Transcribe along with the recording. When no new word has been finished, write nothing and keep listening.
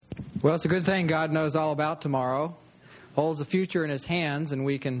Well, it's a good thing God knows all about tomorrow, holds the future in His hands, and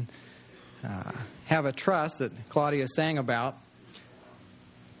we can have a trust that Claudia sang about.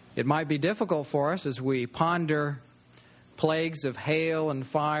 It might be difficult for us as we ponder plagues of hail and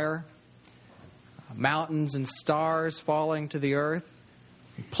fire, mountains and stars falling to the earth,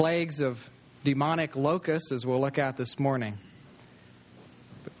 plagues of demonic locusts, as we'll look at this morning.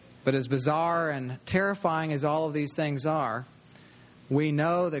 But as bizarre and terrifying as all of these things are, we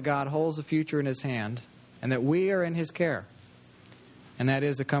know that God holds the future in His hand and that we are in His care. And that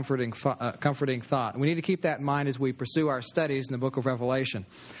is a comforting thought. We need to keep that in mind as we pursue our studies in the book of Revelation.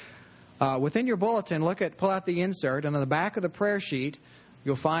 Within your bulletin, pull out the insert, and on the back of the prayer sheet,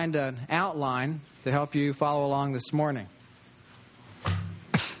 you'll find an outline to help you follow along this morning.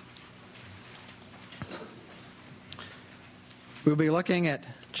 We'll be looking at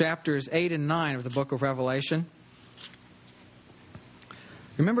chapters 8 and 9 of the book of Revelation.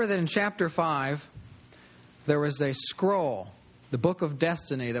 Remember that in chapter 5, there was a scroll, the book of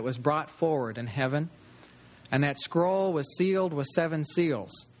destiny, that was brought forward in heaven. And that scroll was sealed with 7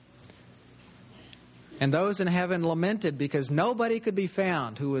 seals. And those in heaven lamented because nobody could be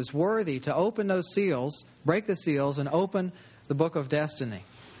found who was worthy to open those seals, break the seals, and open the book of destiny.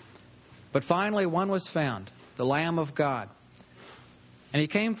 But finally, one was found, the Lamb of God. And he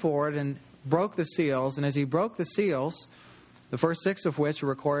came forward and broke the seals. And as he broke the seals, the first 6 of which are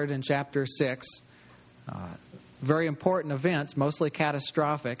recorded in chapter 6, very important events, mostly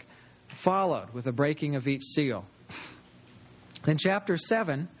catastrophic, followed with the breaking of each seal. Then chapter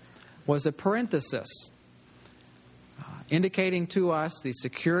 7 was a parenthesis, indicating to us the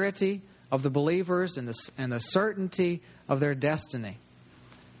security of the believers and the certainty of their destiny.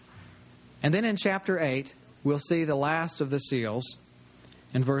 And then in chapter 8, we'll see the last of the seals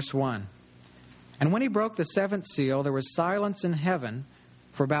in verse 1. And when he broke the 7th seal, there was silence in heaven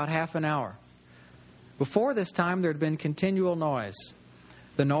for about half an hour. Before this time, there had been continual noise.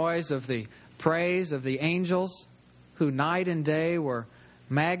 The noise of the praise of the angels who night and day were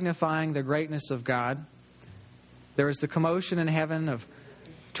magnifying the greatness of God. There was the commotion in heaven of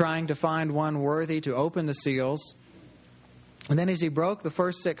trying to find one worthy to open the seals. And then as he broke the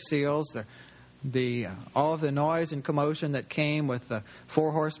first 6 seals, all of the noise and commotion that came with the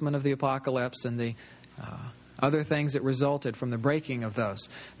 4 horsemen of the apocalypse and the other things that resulted from the breaking of those.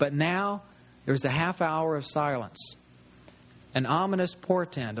 But now there's a half hour of silence, an ominous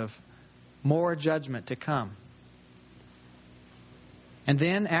portent of more judgment to come. And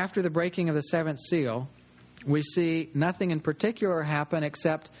then after the breaking of the 7th seal, we see nothing in particular happen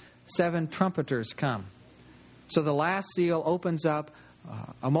except 7 trumpeters come. So the last seal opens up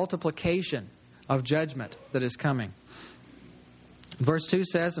a multiplication of judgment that is coming. Verse 2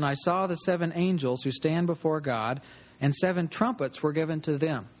 says, "And I saw the 7 angels who stand before God, and 7 trumpets were given to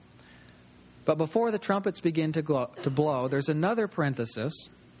them." But before the trumpets begin to blow, there's another parenthesis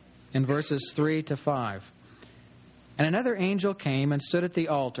in verses 3 to 5. "And another angel came and stood at the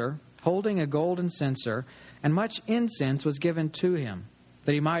altar, holding a golden censer, and much incense was given to him,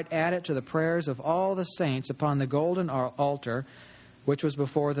 that he might add it to the prayers of all the saints upon the golden altar which was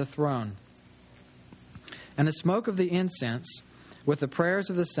before the throne. And the smoke of the incense, with the prayers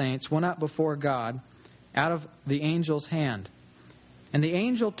of the saints, went up before God out of the angel's hand. And the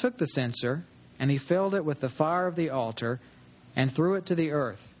angel took the censer, and he filled it with the fire of the altar, and threw it to the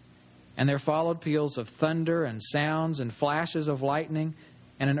earth. And there followed peals of thunder, and sounds, and flashes of lightning,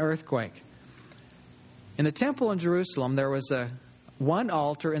 and an earthquake. In the temple in Jerusalem, there was one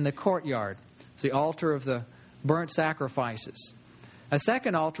altar in the courtyard, the altar of the burnt sacrifices. A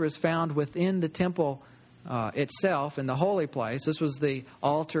second altar is found within the temple itself, in the holy place. This was the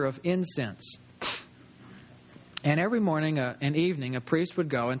altar of incense. And every morning and evening, a priest would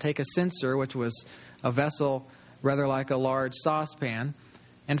go and take a censer, which was a vessel rather like a large saucepan,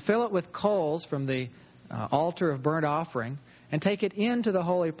 and fill it with coals from the altar of burnt offering, and take it into the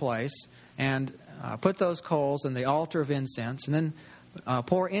holy place, and put those coals in the altar of incense, and then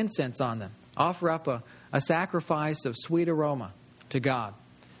pour incense on them. Offer up a sacrifice of sweet aroma to God.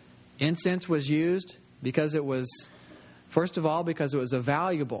 Incense was used because it was, first of all, because it was a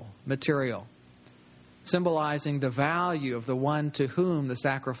valuable material, symbolizing the value of the one to whom the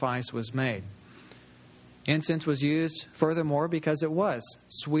sacrifice was made. Incense was used, furthermore, because it was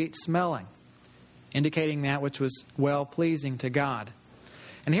sweet-smelling, indicating that which was well-pleasing to God.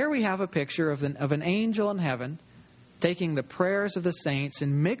 And here we have a picture of an angel in heaven taking the prayers of the saints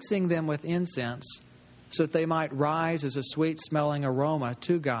and mixing them with incense so that they might rise as a sweet-smelling aroma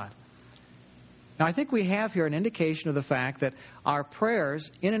to God. Now, I think we have here an indication of the fact that our prayers,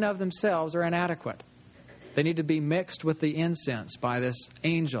 in and of themselves, are inadequate. They need to be mixed with the incense by this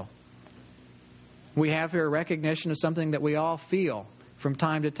angel. We have here a recognition of something that we all feel from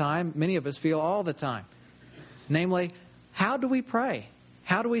time to time. Many of us feel all the time. Namely, how do we pray?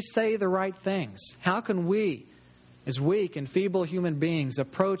 How do we say the right things? How can we, as weak and feeble human beings,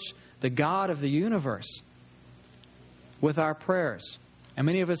 approach the God of the universe with our prayers? And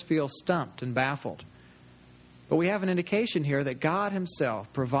many of us feel stumped and baffled. But we have an indication here that God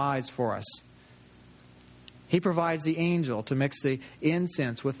Himself provides for us. He provides the angel to mix the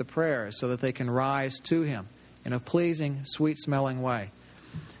incense with the prayers so that they can rise to Him in a pleasing, sweet-smelling way.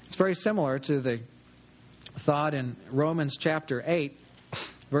 It's very similar to the thought in Romans chapter 8,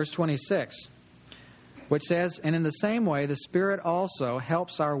 verse 26, which says, "And in the same way, the Spirit also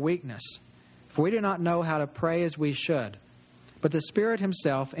helps our weakness. For we do not know how to pray as we should. But the Spirit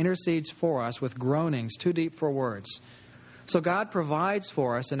Himself intercedes for us with groanings too deep for words." So God provides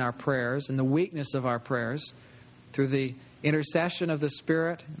for us in our prayers, in the weakness of our prayers, through the intercession of the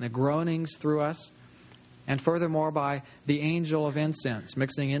Spirit and the groanings through us, and furthermore by the angel of incense,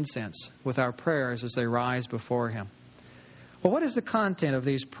 mixing incense with our prayers as they rise before Him. Well, what is the content of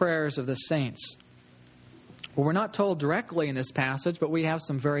these prayers of the saints? Well, we're not told directly in this passage, but we have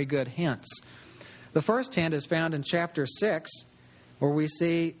some very good hints. The first hint is found in chapter 6, where we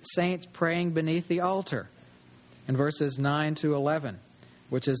see saints praying beneath the altar in verses 9 to 11,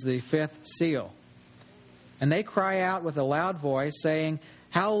 which is the fifth seal. "And they cry out with a loud voice, saying,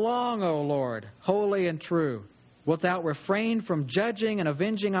 'How long, O Lord, holy and true, wilt Thou refrain from judging and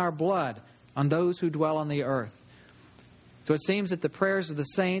avenging our blood on those who dwell on the earth?'" So it seems that the prayers of the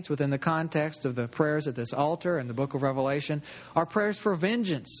saints, within the context of the prayers at this altar in the book of Revelation, are prayers for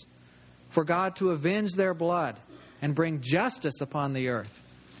vengeance, for God to avenge their blood and bring justice upon the earth.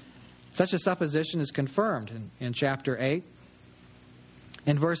 Such a supposition is confirmed in chapter 8.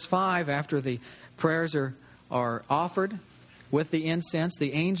 In verse 5, after the prayers are offered with the incense,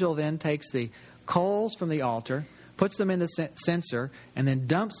 the angel then takes the coals from the altar, puts them in the censer, and then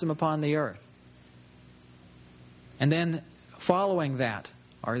dumps them upon the earth. And then following that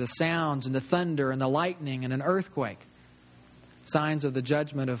are the sounds and the thunder and the lightning and an earthquake, signs of the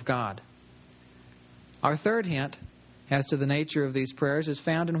judgment of God. Our third hint as to the nature of these prayers is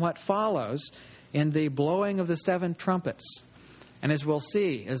found in what follows in the blowing of the seven trumpets. And as we'll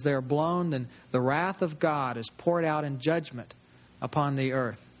see, as they're blown, then the wrath of God is poured out in judgment upon the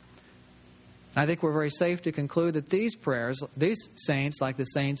earth. I think we're very safe to conclude that these prayers, these saints, like the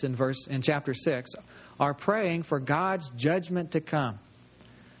saints in chapter 6, are praying for God's judgment to come.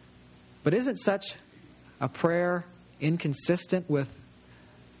 But isn't such a prayer inconsistent with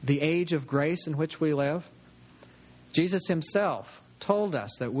the age of grace in which we live? Jesus Himself told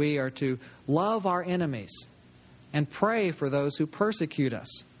us that we are to love our enemies and pray for those who persecute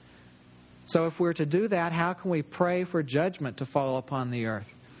us. So if we're to do that, how can we pray for judgment to fall upon the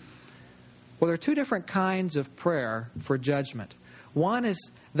earth? Well, there are two different kinds of prayer for judgment. One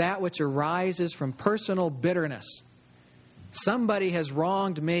is that which arises from personal bitterness. Somebody has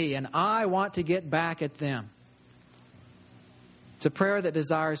wronged me and I want to get back at them. It's a prayer that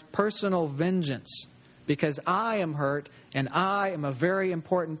desires personal vengeance because I am hurt and I am a very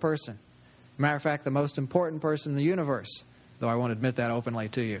important person. Matter of fact, the most important person in the universe, though I won't admit that openly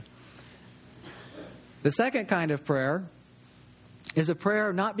to you. The second kind of prayer is a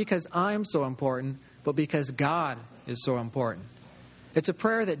prayer not because I'm so important, but because God is so important. It's a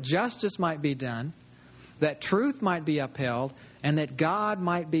prayer that justice might be done, that truth might be upheld, and that God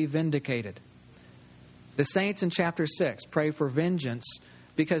might be vindicated. The saints in chapter 6 pray for vengeance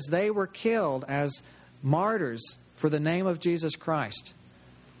because they were killed as martyrs for the name of Jesus Christ.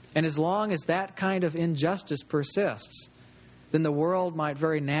 And as long as that kind of injustice persists, then the world might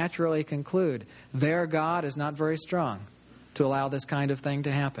very naturally conclude their God is not very strong to allow this kind of thing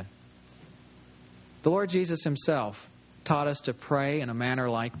to happen. The Lord Jesus Himself taught us to pray in a manner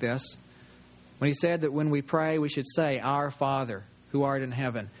like this, when He said that when we pray, we should say, "Our Father, who art in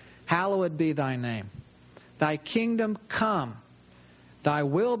heaven, hallowed be Thy name. Thy kingdom come. Thy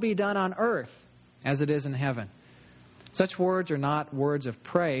will be done on earth as it is in heaven." Such words are not words of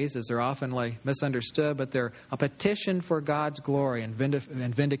praise, as they're often misunderstood, but they're a petition for God's glory and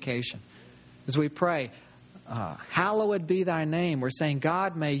vindication. As we pray, hallowed be Thy name, we're saying,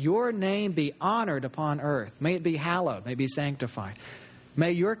 God, may Your name be honored upon earth. May it be hallowed, may it be sanctified.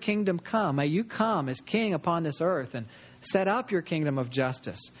 May Your kingdom come. May You come as King upon this earth and set up Your kingdom of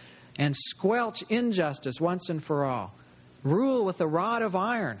justice and squelch injustice once and for all. Rule with a rod of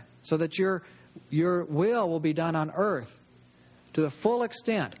iron so that Your will be done on earth to the full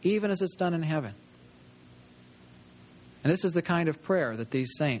extent, even as it's done in heaven. And this is the kind of prayer that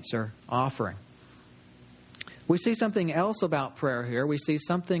these saints are offering. We see something else about prayer here. We see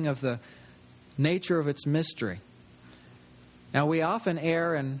something of the nature of its mystery. Now, we often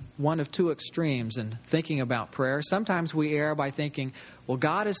err in one of two extremes in thinking about prayer. Sometimes we err by thinking, well,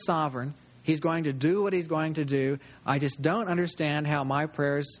 God is sovereign. He's going to do what He's going to do. I just don't understand how my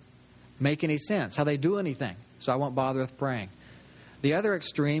prayers make any sense, how they do anything, so I won't bother with praying. The other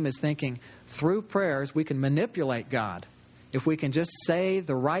extreme is thinking through prayers we can manipulate God. If we can just say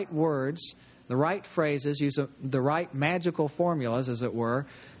the right words, the right phrases, use the right magical formulas, as it were,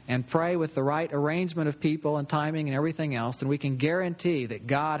 and pray with the right arrangement of people and timing and everything else, then we can guarantee that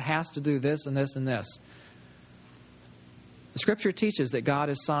God has to do this and this and this. The Scripture teaches that God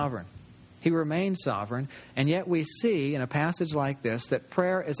is sovereign. He remains sovereign, and yet we see in a passage like this that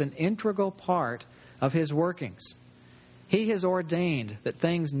prayer is an integral part of His workings. He has ordained that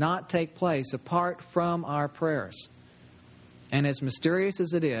things not take place apart from our prayers. And as mysterious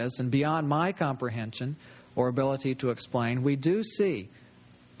as it is, and beyond my comprehension or ability to explain, we do see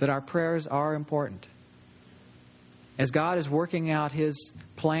that our prayers are important. As God is working out His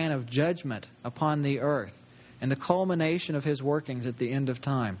plan of judgment upon the earth and the culmination of His workings at the end of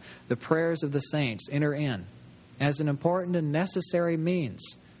time, the prayers of the saints enter in as an important and necessary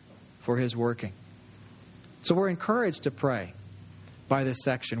means for His working. So we're encouraged to pray by this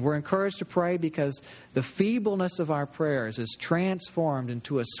section. We're encouraged to pray because the feebleness of our prayers is transformed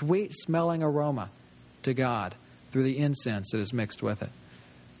into a sweet-smelling aroma to God through the incense that is mixed with it.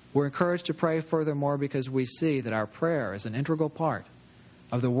 We're encouraged to pray furthermore because we see that our prayer is an integral part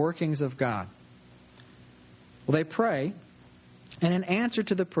of the workings of God. Well, they pray, and in answer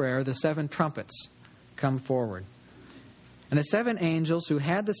to the prayer, the 7 trumpets come forward. And the 7 angels who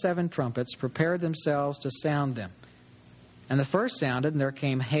had the 7 trumpets prepared themselves to sound them. And the first sounded, and there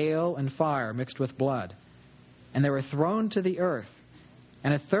came hail and fire mixed with blood. And they were thrown to the earth.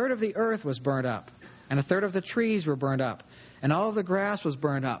 And a third of the earth was burnt up, and a third of the trees were burnt up, and all of the grass was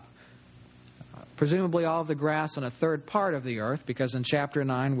burnt up. Presumably all of the grass on a third part of the earth, because in chapter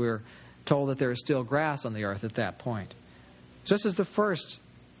 9 we're told that there is still grass on the earth at that point. So this is the first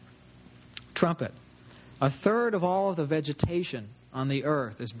trumpet. A third of all of the vegetation on the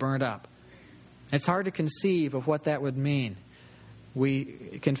earth is burnt up. It's hard to conceive of what that would mean.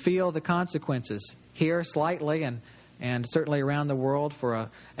 We can feel the consequences here slightly and certainly around the world for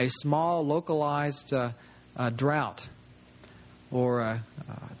a small localized drought or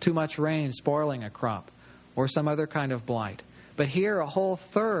too much rain spoiling a crop or some other kind of blight. But here a whole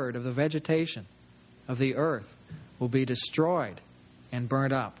third of the vegetation of the earth will be destroyed and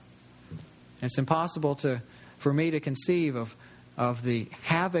burnt up. And it's impossible for me to conceive of the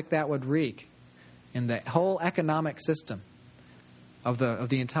havoc that would wreak in the whole economic system of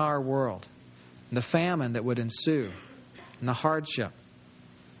the entire world, and the famine that would ensue, and the hardship.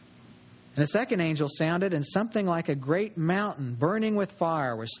 And the second angel sounded, and something like a great mountain burning with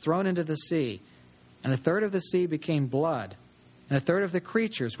fire was thrown into the sea, and a third of the sea became blood, and a third of the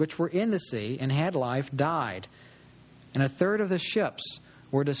creatures which were in the sea and had life died, and a third of the ships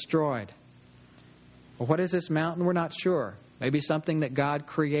were destroyed. Well, what is this mountain? We're not sure. Maybe something that God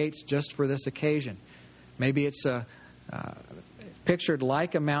creates just for this occasion. Maybe it's pictured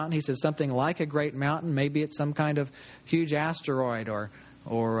like a mountain. He says something like a great mountain. Maybe it's some kind of huge asteroid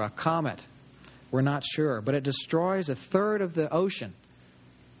or a comet. We're not sure. But it destroys a third of the ocean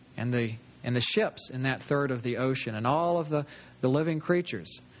and the ships in that third of the ocean and all of the living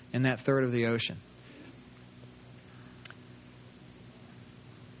creatures in that third of the ocean.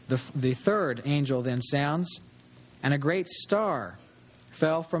 The third angel then sounds, and a great star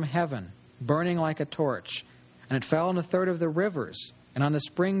fell from heaven, burning like a torch, and it fell on a third of the rivers and on the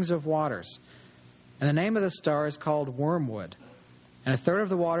springs of waters. And the name of the star is called Wormwood. And a third of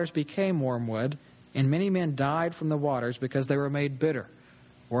the waters became wormwood, and many men died from the waters because they were made bitter.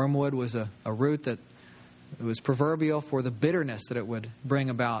 Wormwood was a root that was proverbial for the bitterness that it would bring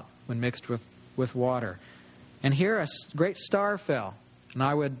about when mixed with water. And here a great star fell, and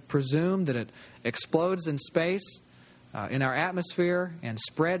I would presume that it explodes in space, in our atmosphere, and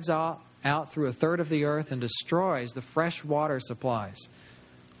spreads out through a third of the earth and destroys the fresh water supplies.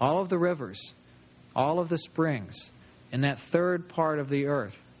 All of the rivers, all of the springs in that third part of the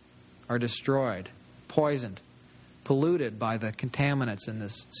earth are destroyed, poisoned, polluted by the contaminants in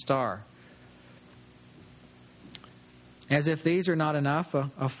this star. As if these are not enough,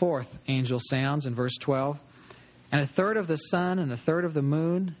 a fourth angel sounds in verse 12. And a third of the sun and a third of the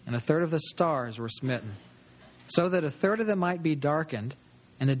moon and a third of the stars were smitten, so that a third of them might be darkened,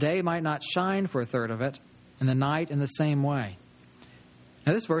 and the day might not shine for a third of it, and the night in the same way.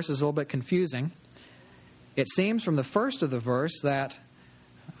 Now this verse is a little bit confusing. It seems from the first of the verse that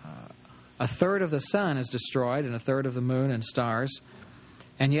a third of the sun is destroyed and a third of the moon and stars.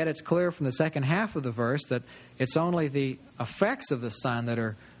 And yet it's clear from the second half of the verse that it's only the effects of the sun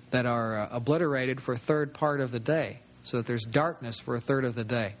that are obliterated for a third part of the day, so that there's darkness for a third of the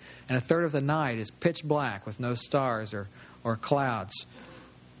day. And a third of the night is pitch black with no stars or clouds.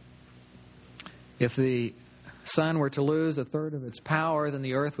 If the sun were to lose a third of its power, then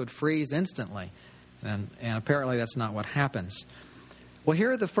the earth would freeze instantly. And apparently that's not what happens. Well,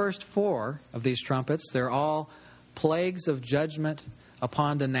 here are the first four of these trumpets. They're all plagues of judgment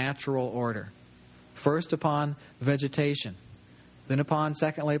upon the natural order. First upon vegetation. Then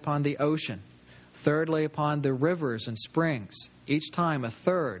secondly upon the ocean. Thirdly upon the rivers and springs, each time a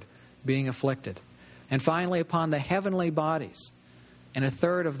third being afflicted. And finally upon the heavenly bodies, and a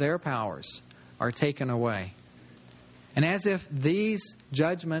third of their powers are taken away. And as if these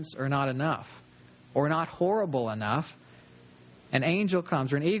judgments are not enough, or not horrible enough, an angel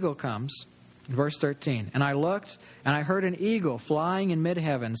comes, or an eagle comes, verse 13, and I looked, and I heard an eagle flying in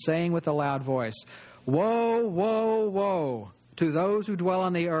mid-heaven, saying with a loud voice, "Woe, woe, woe to those who dwell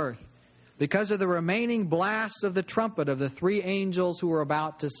on the earth, because of the remaining blasts of the trumpet of the three angels who are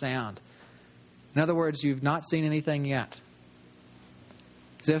about to sound." In other words, you've not seen anything yet.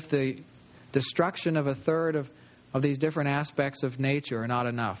 As if the destruction of a third of these different aspects of nature are not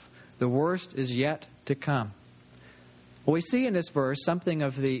enough. The worst is yet to come. Well, we see in this verse something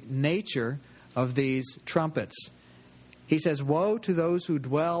of the nature of these trumpets. He says, "Woe to those who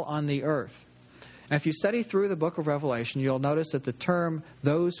dwell on the earth." And if you study through the book of Revelation, you'll notice that the term,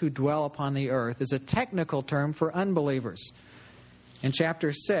 "those who dwell upon the earth," is a technical term for unbelievers. In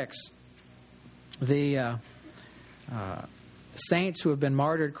chapter 6, the saints who have been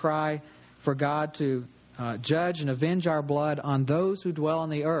martyred cry for God to judge and avenge our blood on those who dwell on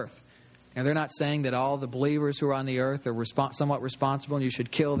the earth. And they're not saying that all the believers who are on the earth are somewhat responsible and you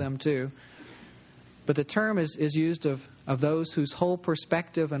should kill them too. But the term is used of those whose whole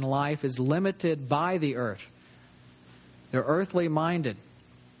perspective in life is limited by the earth. They're earthly minded.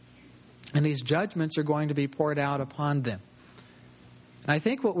 And these judgments are going to be poured out upon them. And I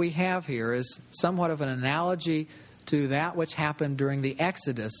think what we have here is somewhat of an analogy to that which happened during the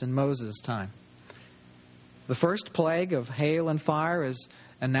Exodus in Moses' time. The first plague of hail and fire is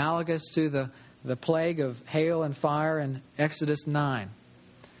analogous to the plague of hail and fire in Exodus 9.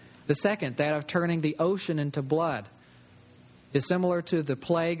 The second, that of turning the ocean into blood, is similar to the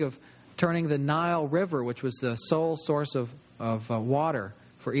plague of turning the Nile River, which was the sole source of water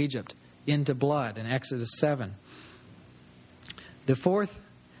for Egypt, into blood in Exodus 7. The fourth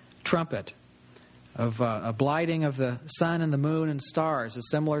trumpet of a blighting of the sun and the moon and stars is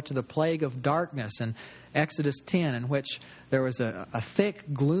similar to the plague of darkness in Exodus 10, in which there was a thick,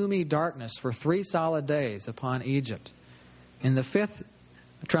 gloomy darkness for 3 solid days upon Egypt. In the fifth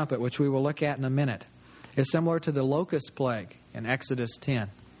trumpet, which we will look at in a minute, is similar to the locust plague in Exodus 10.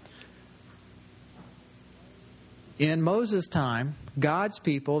 In Moses' time, God's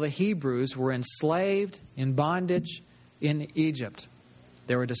people, the Hebrews, were enslaved in bondage in Egypt.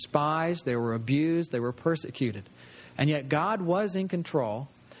 They were despised, they were abused, they were persecuted. And yet God was in control,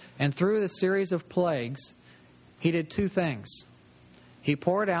 and through the series of plagues, He did two things. He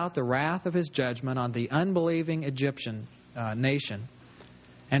poured out the wrath of His judgment on the unbelieving Egyptian nation.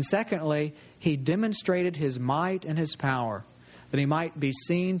 And secondly, He demonstrated His might and His power, that He might be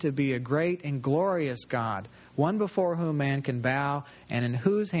seen to be a great and glorious God, one before whom man can bow and in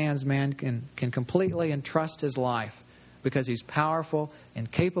whose hands man can completely entrust his life, because He's powerful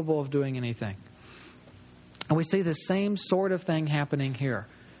and capable of doing anything. And we see the same sort of thing happening here.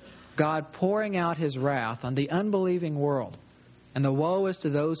 God pouring out His wrath on the unbelieving world, and the woe is to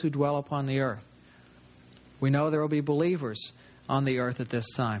those who dwell upon the earth. We know there will be believers on the earth at this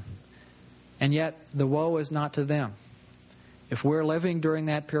time, and yet the woe is not to them. If we're living during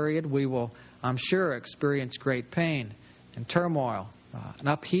that period, we will, I'm sure, experience great pain and turmoil and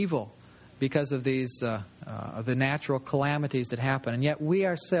upheaval because of these of the natural calamities that happen. And yet we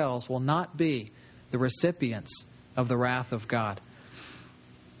ourselves will not be the recipients of the wrath of God.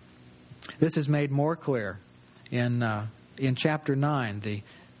 This is made more clear in chapter 9,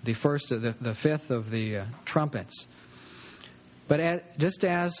 the fifth of the trumpets. But just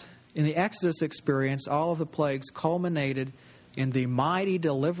as in the Exodus experience, all of the plagues culminated in the mighty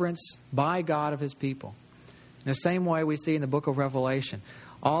deliverance by God of His people. In the same way we see in the book of Revelation,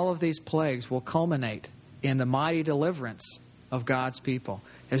 all of these plagues will culminate in the mighty deliverance of God's people.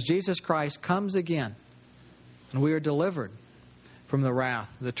 As Jesus Christ comes again, and we are delivered from the wrath,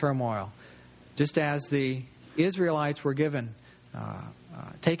 the turmoil, just as the Israelites were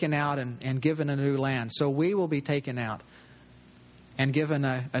taken out and given a new land, so we will be taken out and given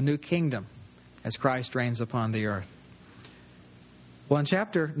a new kingdom as Christ reigns upon the earth. Well, in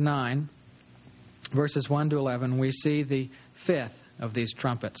chapter 9, verses 1 to 11, we see the fifth of these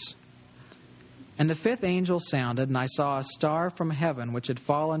trumpets. And the fifth angel sounded, and I saw a star from heaven which had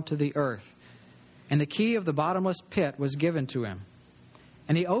fallen to the earth. And the key of the bottomless pit was given to him.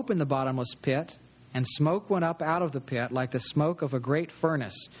 And he opened the bottomless pit, and smoke went up out of the pit like the smoke of a great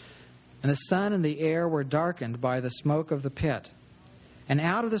furnace. And the sun and the air were darkened by the smoke of the pit. And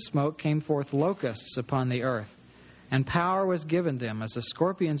out of the smoke came forth locusts upon the earth. And power was given them, as the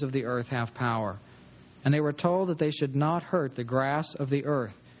scorpions of the earth have power. And they were told that they should not hurt the grass of the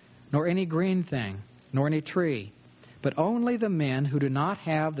earth, nor any green thing, nor any tree, but only the men who do not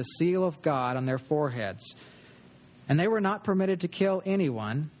have the seal of God on their foreheads. And they were not permitted to kill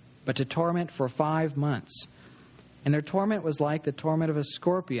anyone, but to torment for 5 months. And their torment was like the torment of a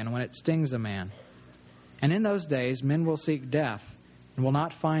scorpion when it stings a man. And in those days men will seek death, and will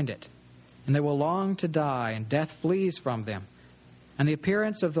not find it. And they will long to die, and death flees from them. And the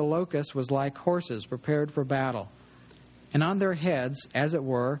appearance of the locusts was like horses prepared for battle. And on their heads, as it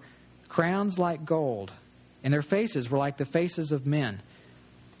were, crowns like gold. And their faces were like the faces of men.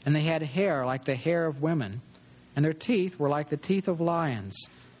 And they had hair like the hair of women. And their teeth were like the teeth of lions.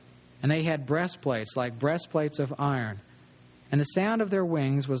 And they had breastplates like breastplates of iron. And the sound of their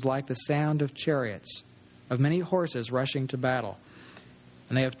wings was like the sound of chariots, of many horses rushing to battle.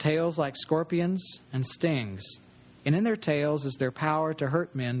 And they have tails like scorpions and stings. And in their tails is their power to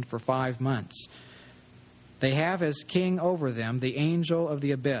hurt men for 5 months. They have as king over them the angel of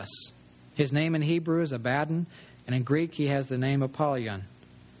the abyss. His name in Hebrew is Abaddon, and in Greek he has the name Apollyon.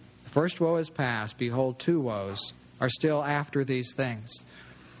 The first woe is past. Behold, 2 woes are still after these things.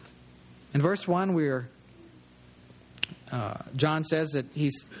 In verse 1, John says that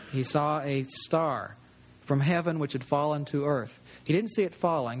he saw a star from heaven which had fallen to earth. He didn't see it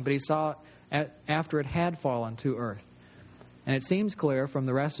falling, but he saw it after it had fallen to earth. And it seems clear from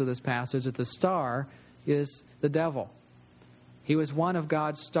the rest of this passage that the star is the devil. He was one of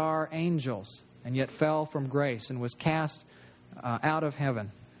God's star angels, and yet fell from grace and was cast out of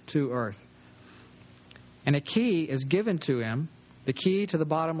heaven to earth. And a key is given to him, the key to the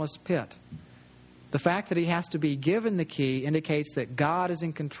bottomless pit. The fact that he has to be given the key indicates that God is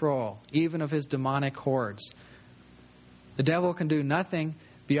in control, even of his demonic hordes. The devil can do nothing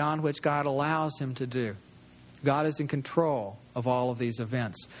beyond which God allows him to do. God is in control of all of these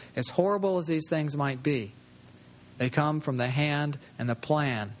events. As horrible as these things might be, they come from the hand and the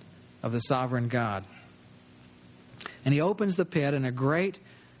plan of the sovereign God. And he opens the pit, and a great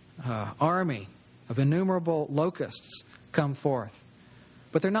army of innumerable locusts come forth.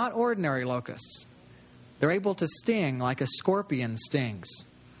 But they're not ordinary locusts. They're able to sting like a scorpion stings.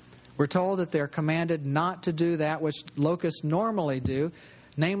 We're told that they're commanded not to do that which locusts normally do,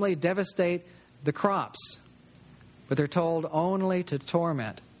 namely devastate the crops. But they're told only to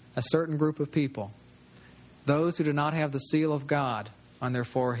torment a certain group of people, those who do not have the seal of God on their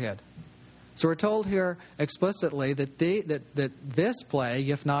forehead. So we're told here explicitly that this plague,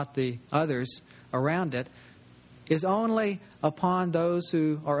 if not the others around it, is only upon those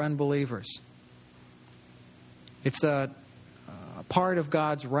who are unbelievers. It's a part of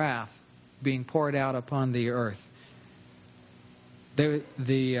God's wrath being poured out upon the earth.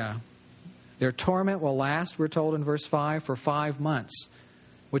 Their torment will last, we're told in verse 5, for 5 months,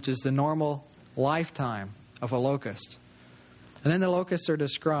 which is the normal lifetime of a locust. And then the locusts are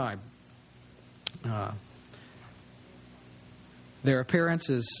described. Their appearance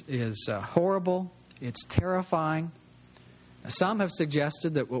is horrible. It's terrifying. Some have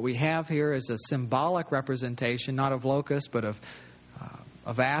suggested that what we have here is a symbolic representation, not of locusts, but of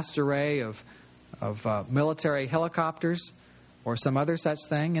a vast array of military helicopters or some other such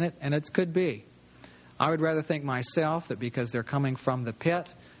thing, and it could be. I would rather think myself that because they're coming from the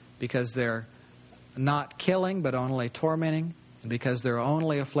pit, because they're not killing but only tormenting, and because they're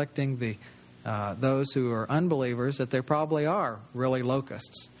only afflicting those who are unbelievers, that they probably are really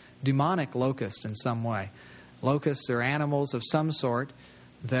locusts, demonic locusts in some way. Locusts are animals of some sort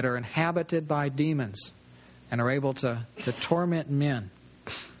that are inhabited by demons and are able to torment men.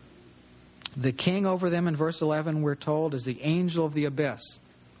 The king over them in verse 11, we're told, is the angel of the abyss.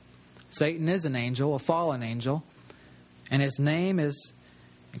 Satan is an angel, a fallen angel, and his name is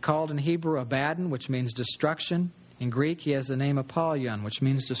called in Hebrew Abaddon, which means destruction. In Greek, he has the name Apollyon, which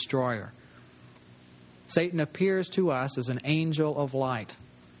means destroyer. Satan appears to us as an angel of light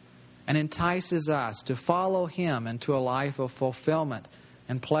and entices us to follow him into a life of fulfillment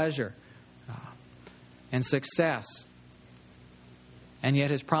and pleasure and success. And yet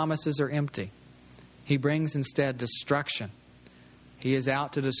his promises are empty. He brings instead destruction. He is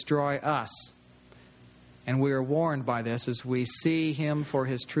out to destroy us. And we are warned by this as we see Him for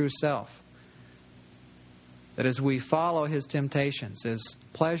His true self. That as we follow His temptations, as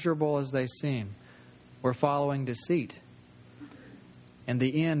pleasurable as they seem, we're following deceit. And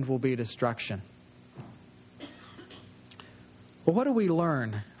the end will be destruction. Well, what do we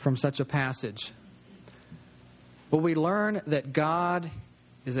learn from such a passage? Well, we learn that God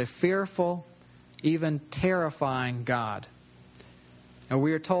is a fearful, even terrifying God. And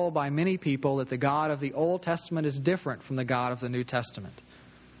we are told by many people that the God of the Old Testament is different from the God of the New Testament.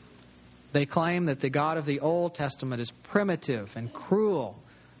 They claim that the God of the Old Testament is primitive and cruel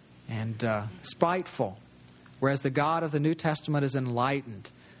and spiteful, whereas the God of the New Testament is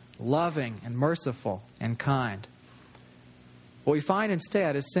enlightened, loving and merciful and kind. What we find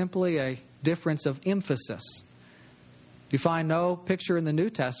instead is simply a difference of emphasis. You find no picture in the New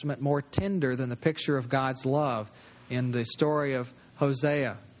Testament more tender than the picture of God's love in the story of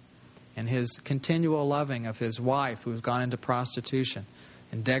Hosea and his continual loving of his wife who has gone into prostitution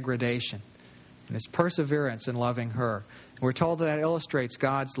and degradation, and his perseverance in loving her. And we're told that illustrates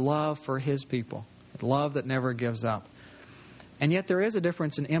God's love for His people, love that never gives up. And yet there is a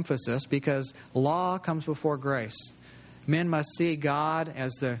difference in emphasis because law comes before grace. Men must see God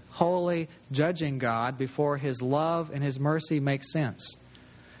as the holy, judging God before His love and His mercy make sense.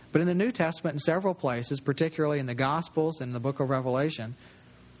 But in the New Testament, in several places, particularly in the Gospels and the book of Revelation,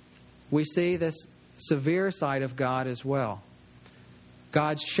 we see this severe side of God as well.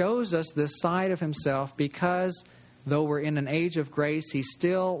 God shows us this side of Himself because, though we're in an age of grace, He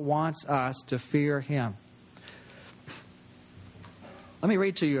still wants us to fear Him. Let me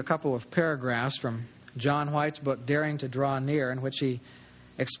read to you a couple of paragraphs from John White's book, Daring to Draw Near, in which he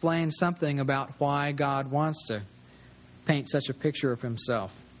explains something about why God wants to paint such a picture of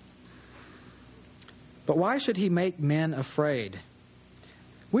Himself. But why should He make men afraid?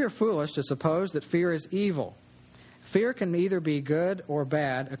 We are foolish to suppose that fear is evil. Fear can either be good or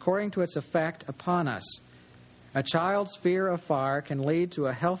bad according to its effect upon us. A child's fear of fire can lead to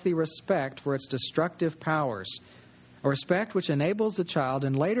a healthy respect for its destructive powers, a respect which enables the child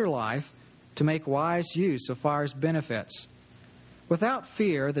in later life to make wise use of fire's benefits. Without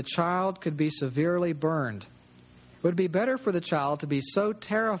fear, the child could be severely burned. It would be better for the child to be so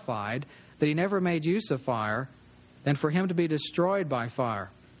terrified that he never made use of fire than for him to be destroyed by fire.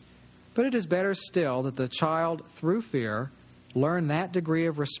 But it is better still that the child, through fear, learn that degree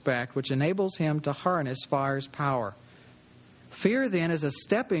of respect which enables him to harness fire's power. Fear, then, is a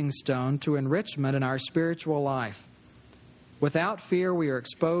stepping stone to enrichment in our spiritual life. Without fear, we are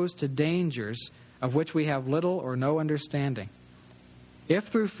exposed to dangers of which we have little or no understanding. If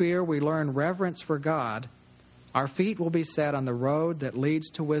through fear we learn reverence for God, our feet will be set on the road that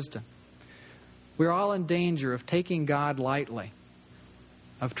leads to wisdom. We're all in danger of taking God lightly,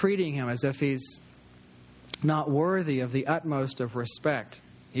 of treating Him as if He's not worthy of the utmost of respect,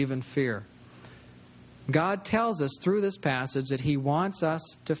 even fear. God tells us through this passage that He wants us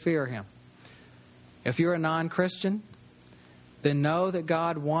to fear Him. If you're a non-Christian, then know that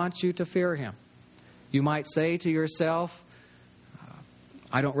God wants you to fear Him. You might say to yourself,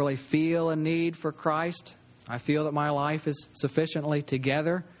 I don't really feel a need for Christ. I feel that my life is sufficiently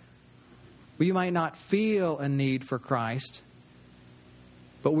together. Well, you might not feel a need for Christ,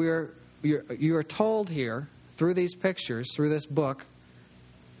 but you are told here, through these pictures, through this book,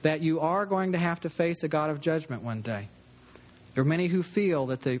 that you are going to have to face a God of judgment one day. There are many who feel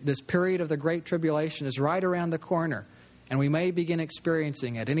that this period of the Great Tribulation is right around the corner, and we may begin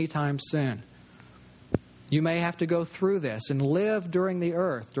experiencing it anytime soon. You may have to go through this and live during the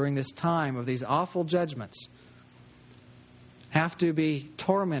earth, during this time of these awful judgments. Have to be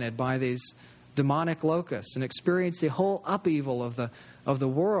tormented by these demonic locusts and experience the whole upheaval of the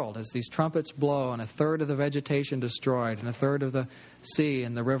world as these trumpets blow and a third of the vegetation destroyed and a third of the sea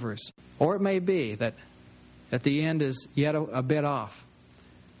and the rivers. Or it may be that at the end is yet a bit off.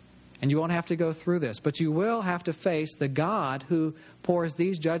 And you won't have to go through this. But you will have to face the God who pours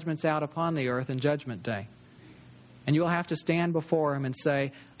these judgments out upon the earth in Judgment Day. And you'll have to stand before Him and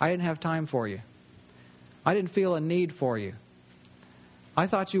say, I didn't have time for you. I didn't feel a need for you. I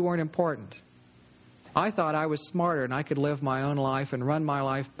thought you weren't important. I thought I was smarter and I could live my own life and run my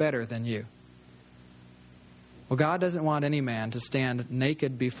life better than you. Well, God doesn't want any man to stand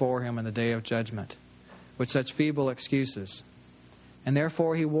naked before Him in the day of judgment with such feeble excuses. And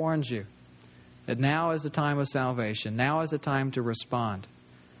therefore He warns you that now is the time of salvation. Now is the time to respond.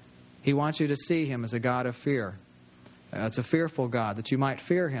 He wants you to see Him as a God of fear. It's a fearful God, that you might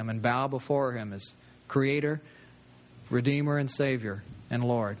fear Him and bow before Him as Creator, Redeemer, and Savior, and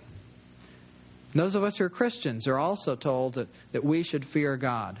Lord. And those of us who are Christians are also told that we should fear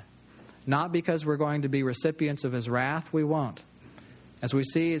God. not because we're going to be recipients of His wrath. We won't. As we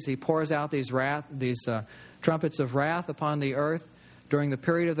see, as He pours out these trumpets of wrath upon the earth during the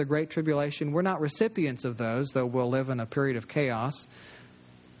period of the Great Tribulation, we're not recipients of those, though we'll live in a period of chaos.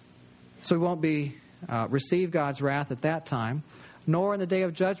 So we won't receive God's wrath at that time, nor in the day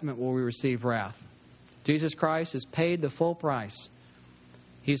of judgment will we receive wrath. Jesus Christ has paid the full price.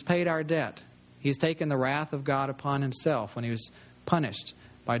 He's paid our debt. He's taken the wrath of God upon Himself when He was punished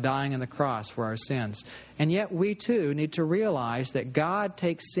by dying on the cross for our sins. And yet we too need to realize that God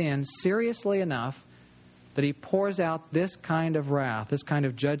takes sin seriously enough that He pours out this kind of wrath, this kind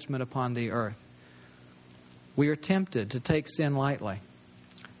of judgment upon the earth. We are tempted to take sin lightly,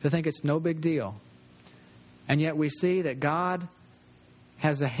 to think it's no big deal. And yet we see that God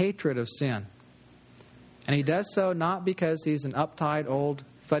has a hatred of sin. And He does so not because He's an uptight old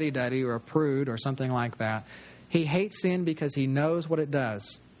fuddy-duddy or a prude or something like that. He hates sin because He knows what it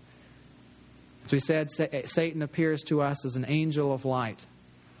does. As we said, Satan appears to us as an angel of light.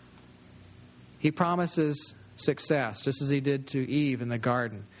 He promises success, just as he did to Eve in the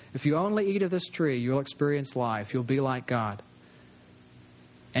garden. If you only eat of this tree, you'll experience life. You'll be like God.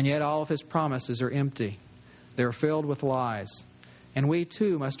 And yet all of his promises are empty. They're filled with lies. And we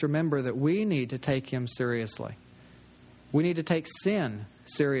too must remember that we need to take him seriously. We need to take sin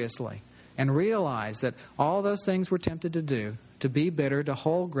seriously and realize that all those things we're tempted to do, to be bitter, to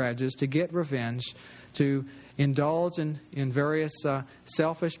hold grudges, to get revenge, to indulge in various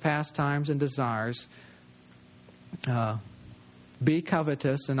selfish pastimes and desires, be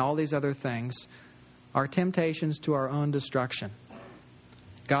covetous and all these other things, are temptations to our own destruction.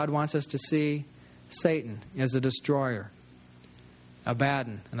 God wants us to see Satan as a destroyer,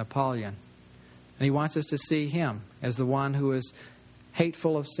 Abaddon and Apollyon. And He wants us to see him as the one who is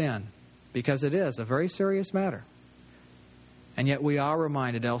hateful of sin, because it is a very serious matter. And yet we are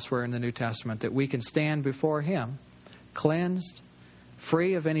reminded elsewhere in the New Testament that we can stand before Him, cleansed,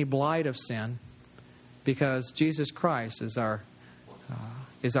 free of any blight of sin, because Jesus Christ is our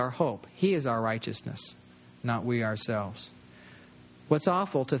hope. He is our righteousness, not we ourselves. What's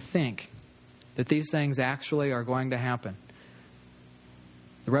awful to think that these things actually are going to happen.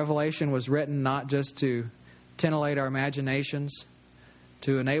 The Revelation was written not just to titillate our imaginations,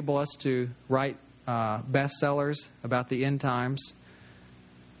 to enable us to write bestsellers about the end times,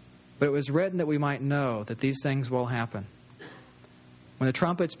 but it was written that we might know that these things will happen. When the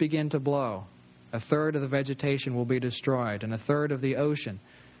trumpets begin to blow, a third of the vegetation will be destroyed, and a third of the ocean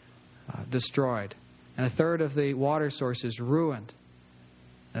destroyed, and a third of the water sources ruined,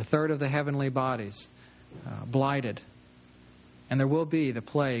 and a third of the heavenly bodies blighted. And there will be the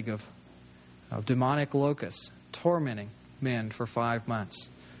plague of demonic locusts tormenting men for 5 months.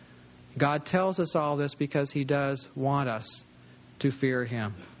 God tells us all this because He does want us to fear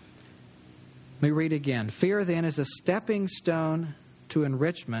Him. Let me read again. Fear then is a stepping stone to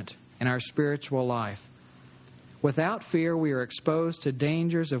enrichment in our spiritual life. Without fear, we are exposed to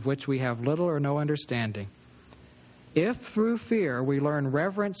dangers of which we have little or no understanding. If through fear we learn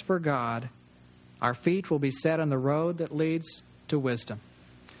reverence for God, our feet will be set on the road that leads to wisdom.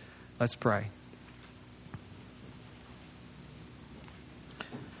 Let's pray.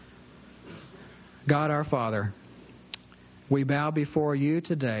 God our Father, we bow before You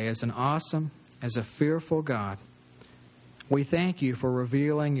today as an awesome, as a fearful God. We thank You for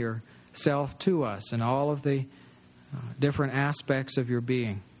revealing Yourself to us in all of the different aspects of Your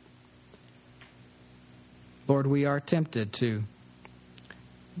being. Lord, we are tempted to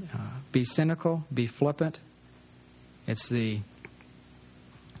be cynical, be flippant. It's the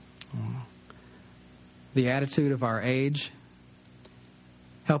attitude of our age.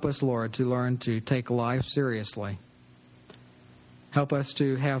 Help us, Lord, to learn to take life seriously. Help us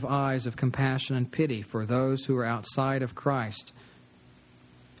to have eyes of compassion and pity for those who are outside of Christ,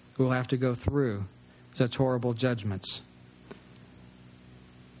 who will have to go through such horrible judgments.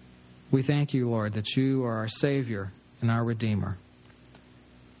 We thank You, Lord, that You are our Savior and our Redeemer.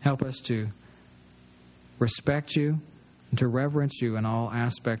 Help us to respect You and to reverence You in all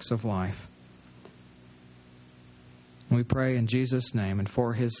aspects of life. We pray in Jesus' name and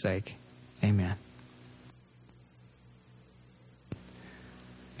for His sake. Amen.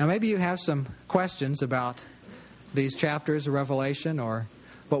 Now maybe you have some questions about these chapters of Revelation or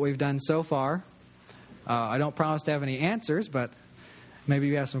what we've done so far. I don't promise to have any answers, but maybe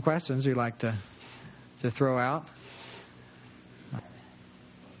you have some questions you'd like to throw out.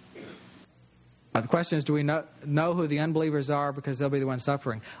 The question is, do we know who the unbelievers are because they'll be the ones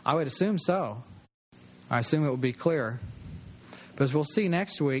suffering? I would assume so. I assume it will be clear. But as we'll see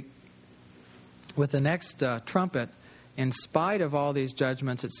next week, with the next trumpet in spite of all these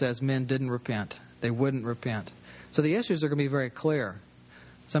judgments, it says men didn't repent. They wouldn't repent. So the issues are going to be very clear.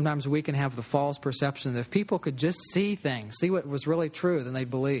 Sometimes we can have the false perception that if people could just see things, see what was really true, then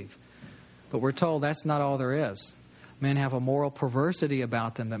they'd believe. But we're told that's not all there is. Men have a moral perversity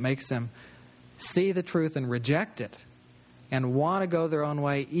about them that makes them see the truth and reject it and want to go their own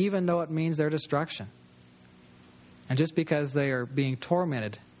way, even though it means their destruction. And just because they are being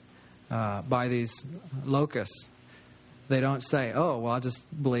tormented by these locusts, they don't say, oh, well, I'll just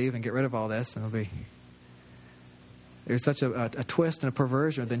believe and get rid of all this, and it'll be... There's such a twist and a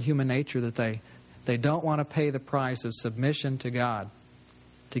perversion within human nature that they don't want to pay the price of submission to God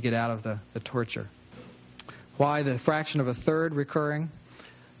to get out of the torture. Why the fraction of a third recurring?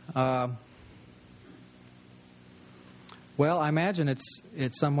 Well, I imagine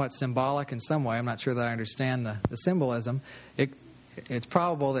it's somewhat symbolic in some way. I'm not sure that I understand the symbolism. It's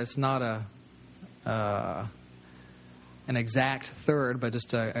probable that it's not an exact third, but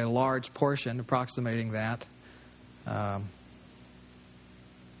just a large portion approximating that. I'm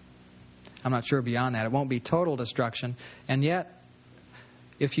not sure beyond that. It won't be total destruction. And yet,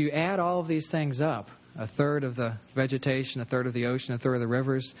 if you add all of these things up, a third of the vegetation, a third of the ocean, a third of the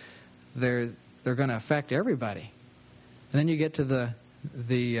rivers, they're going to affect everybody. And then you get to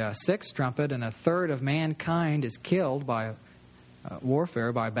the sixth trumpet, and a third of mankind is killed by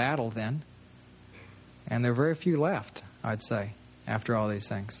warfare, by battle then. And there are very few left, I'd say, after all these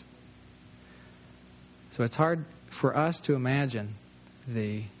things. So it's hard for us to imagine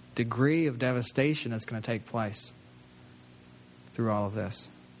the degree of devastation that's going to take place through all of this.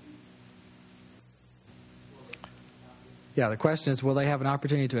 Yeah, the question is, will they have an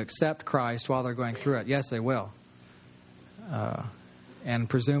opportunity to accept Christ while they're going through it? Yes, they will. And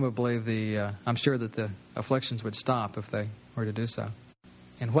presumably, I'm sure that the afflictions would stop if they were to do so.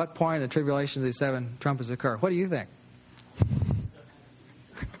 And what point in the tribulation of these seven trumpets occur? What do you think?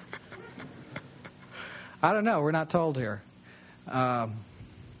 I don't know. We're not told here. I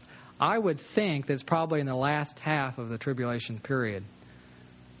would think that it's probably in the last half of the tribulation period.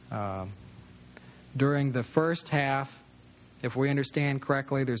 During the first half, if we understand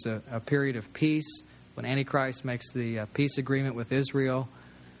correctly, there's a period of peace when Antichrist makes the peace agreement with Israel.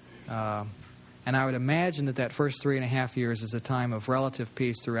 And I would imagine that first 3.5 years is a time of relative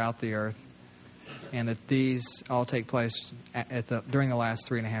peace throughout the earth, and that these all take place during the last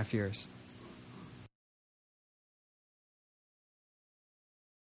 3.5 years.